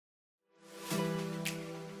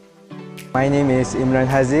My name is Imran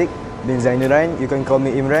Haziq bin Zainuran. You can call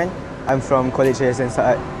me Imran. I'm from Kelas Fizik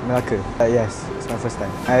Melaka. Yes, it's my first time.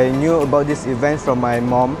 I knew about this event from my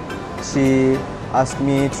mom. She asked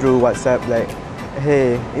me through WhatsApp like,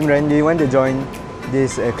 "Hey Imran, do you want to join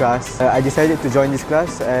this class?" I decided to join this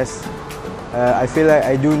class as I feel like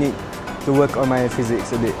I do need to work on my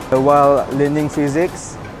physics a bit. While learning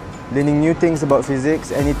physics, learning new things about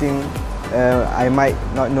physics, anything I might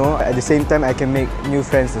not know, at the same time I can make new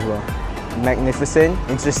friends as well. Magnificent,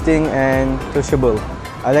 interesting and sociable.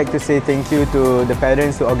 I'd like to say thank you to the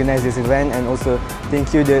parents who organized this event, and also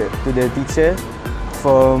thank you to the teacher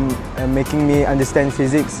for making me understand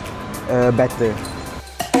physics better.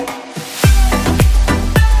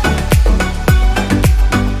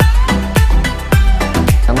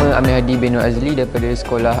 Amir Hadi bin Nur Azli daripada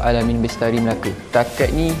Sekolah Alamin Bestari Melaka.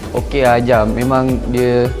 Takat ni okey lah ajar. Memang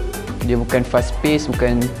dia bukan fast pace,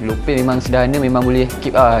 bukan low pace, memang sederhana, memang boleh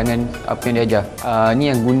keep lah dengan apa yang dia ajar.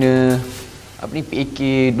 Ni yang guna PAK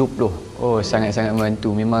 20. Oh, sangat-sangat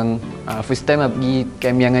membantu. Memang first time lah pergi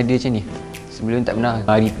camp yang ada macam ni. Sebelum tak pernah.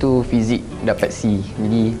 Hari tu fizik dapat C.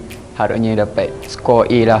 Jadi harapnya dapat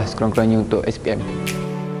skor A lah sekurang-kurangnya untuk SPM.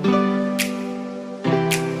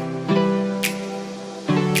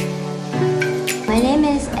 My name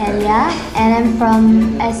is Elia and I'm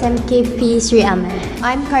from SMKP Sri Aman.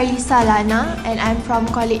 I'm Carlisa Lana and I'm from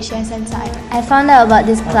College SMSI. I found out about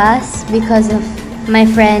this class because of my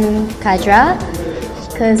friend Kadra,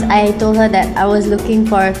 because I told her that I was looking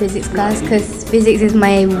for a physics class because physics is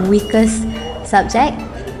my weakest subject.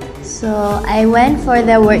 So I went for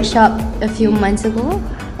the workshop a few months ago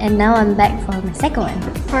and now I'm back for my second one.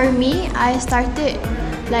 For me, I started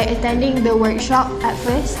attending the workshop at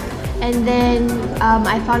first. And then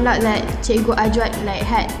I found out that Cikgu Ajwat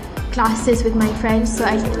had classes with my friends, so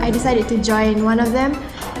I decided to join one of them,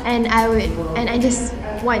 and I just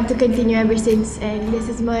want to continue ever since. And this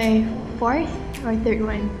is my fourth or third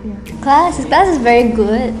one. Yeah. His class is very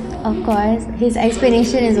good, of course. His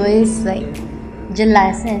explanation is always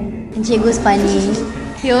jelas and Cikgu's funny.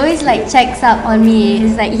 He always checks up on me.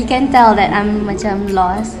 It's he can tell that I'm macam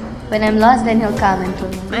lost. When I'm lost, then he'll come and pull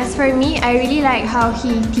me. As for me, I really like how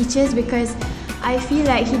he teaches because I feel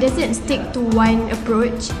like he doesn't stick to one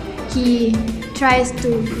approach. He tries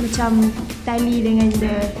to tally dengan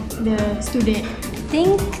the student.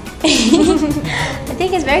 I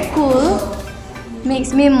think it's very cool.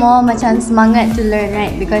 Makes me more semangat to learn,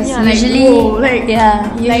 right? Because usually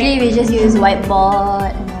we just use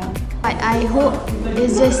whiteboard and all. But I hope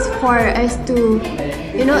it's just for us to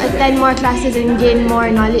attend more classes and gain more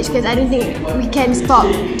knowledge, because I don't think we can stop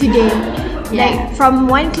today. From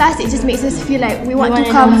one class, it just makes us feel like we want to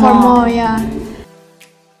come for more. Yeah.